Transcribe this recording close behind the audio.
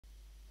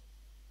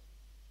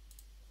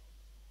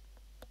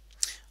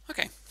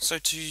So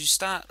to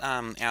start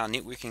our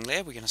networking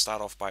lab, we're going to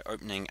start off by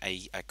opening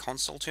a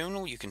console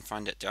terminal. You can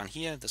find it down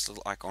here, this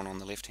little icon on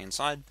the left hand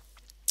side.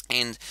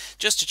 And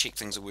just to check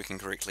things are working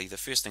correctly, the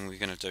first thing we're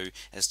going to do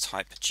is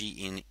type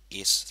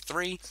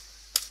GNS3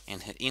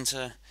 and hit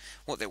enter.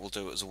 What that will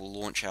do is it will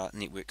launch our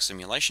network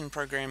simulation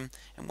program,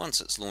 and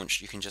once it's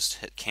launched you can just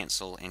hit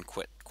cancel and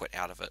quit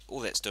out of it. All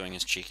that's doing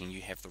is checking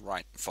you have the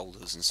right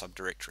folders and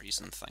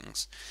subdirectories and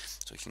things.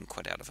 So we can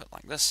quit out of it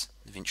like this.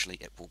 Eventually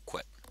it will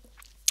quit.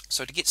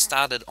 So to get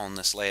started on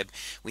this lab,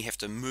 we have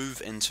to move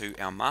into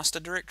our master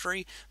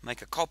directory,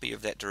 make a copy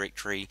of that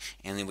directory,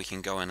 and then we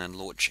can go in and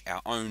launch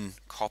our own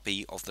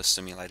copy of the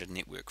simulated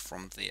network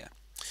from there.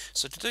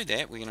 So to do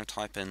that, we're going to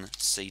type in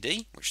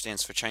CD, which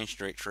stands for change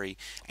directory,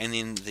 and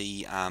then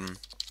the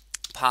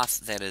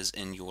path that is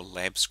in your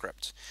lab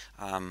script.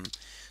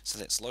 So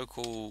that's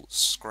local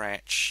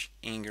scratch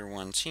Anger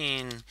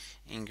 110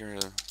 Anger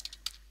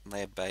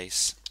lab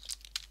base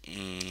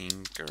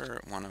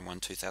Anger 101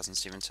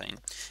 2017,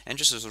 and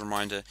just as a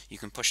reminder, you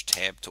can push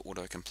tab to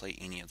auto-complete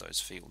any of those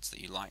fields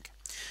that you like.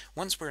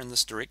 Once we're in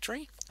this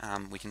directory,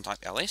 we can type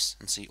ls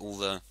and see all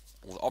the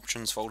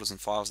options, folders and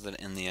files that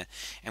are in there,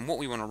 and what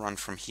we want to run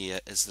from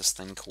here is this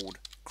thing called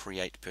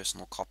create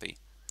personal copy.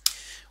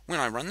 When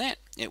I run that,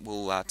 it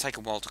will take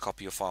a while to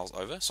copy your files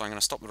over, so I'm going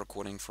to stop the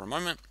recording for a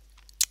moment,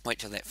 wait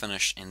till that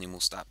finishes, and then we'll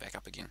start back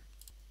up again.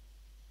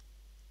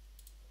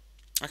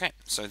 Okay,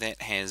 so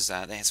that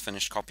has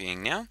finished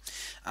copying now.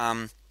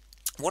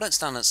 What it's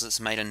done is it's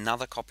made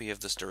another copy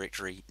of this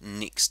directory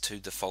next to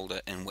the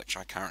folder in which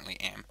I currently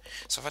am.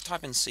 So if I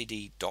type in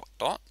cd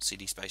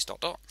space dot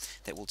dot,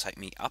 that will take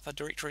me up a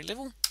directory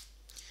level.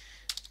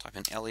 Type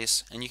in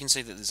ls, and you can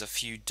see that there's a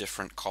few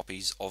different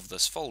copies of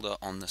this folder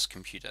on this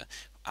computer,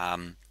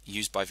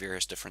 used by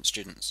various different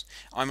students.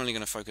 I'm only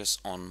going to focus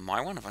on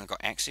my one. I've only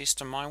got access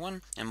to my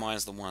one, and mine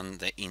is the one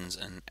that ends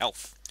in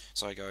elf.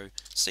 So I go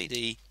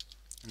cd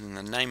and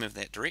then the name of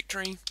that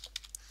directory,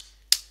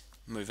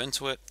 move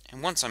into it,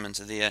 and once I'm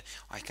into there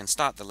I can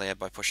start the lab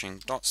by pushing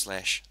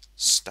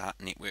 /start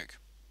network.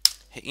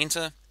 Hit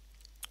enter.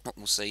 What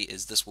we'll see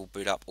is this will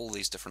boot up all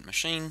these different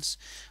machines.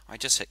 I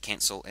just hit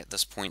cancel at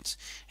this point,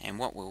 and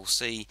what we'll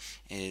see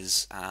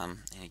is, and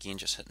again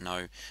just hit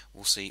no,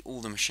 we'll see all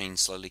the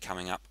machines slowly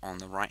coming up on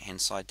the right hand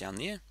side down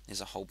there.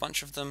 There's a whole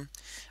bunch of them.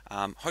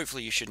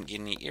 Hopefully you shouldn't get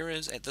any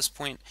errors at this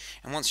point,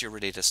 and once you're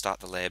ready to start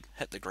the lab,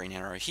 hit the green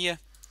arrow here,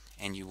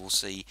 and you will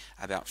see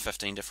about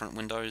 15 different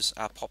windows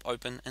pop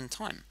open in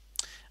time.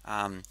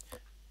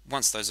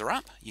 Once those are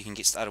up, you can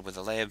get started with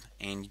the lab,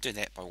 and you do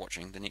that by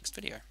watching the next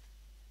video.